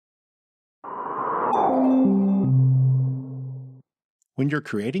When you're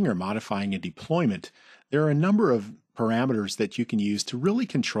creating or modifying a deployment, there are a number of parameters that you can use to really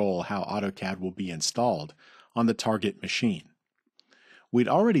control how AutoCAD will be installed on the target machine. We'd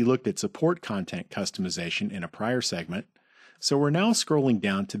already looked at support content customization in a prior segment, so we're now scrolling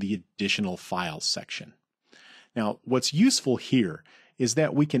down to the additional files section. Now, what's useful here is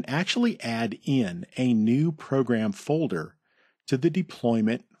that we can actually add in a new program folder to the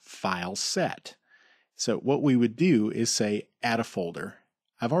deployment file set. So what we would do is say add a folder.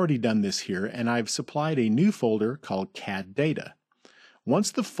 I've already done this here, and I've supplied a new folder called CAD data.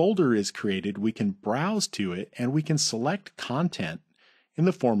 Once the folder is created, we can browse to it and we can select content in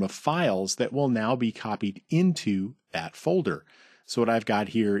the form of files that will now be copied into that folder. So what I've got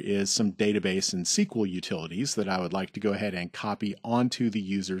here is some database and SQL utilities that I would like to go ahead and copy onto the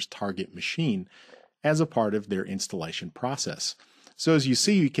user's target machine as a part of their installation process. So as you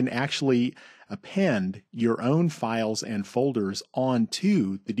see, you can actually append your own files and folders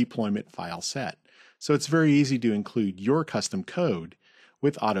onto the deployment file set. So it's very easy to include your custom code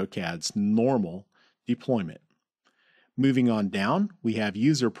with AutoCAD's normal deployment. Moving on down, we have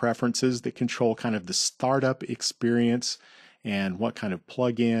user preferences that control kind of the startup experience and what kind of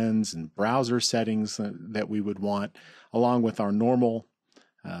plugins and browser settings that we would want, along with our normal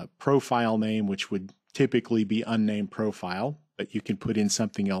profile name, which would typically be unnamed profile, but you can put in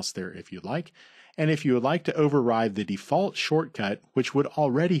something else there if you'd like. And if you would like to override the default shortcut, which would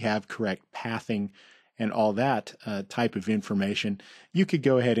already have correct pathing and all that type of information, you could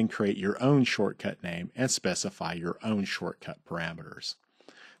go ahead and create your own shortcut name and specify your own shortcut parameters.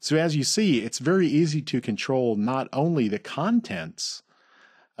 So as you see, it's very easy to control not only the contents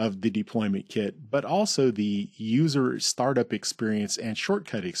of the deployment kit, but also the user startup experience and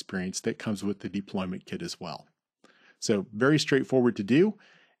shortcut experience that comes with the deployment kit as well. So very straightforward to do,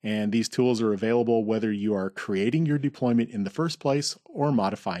 and these tools are available whether you are creating your deployment in the first place or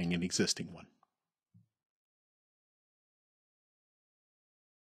modifying an existing one.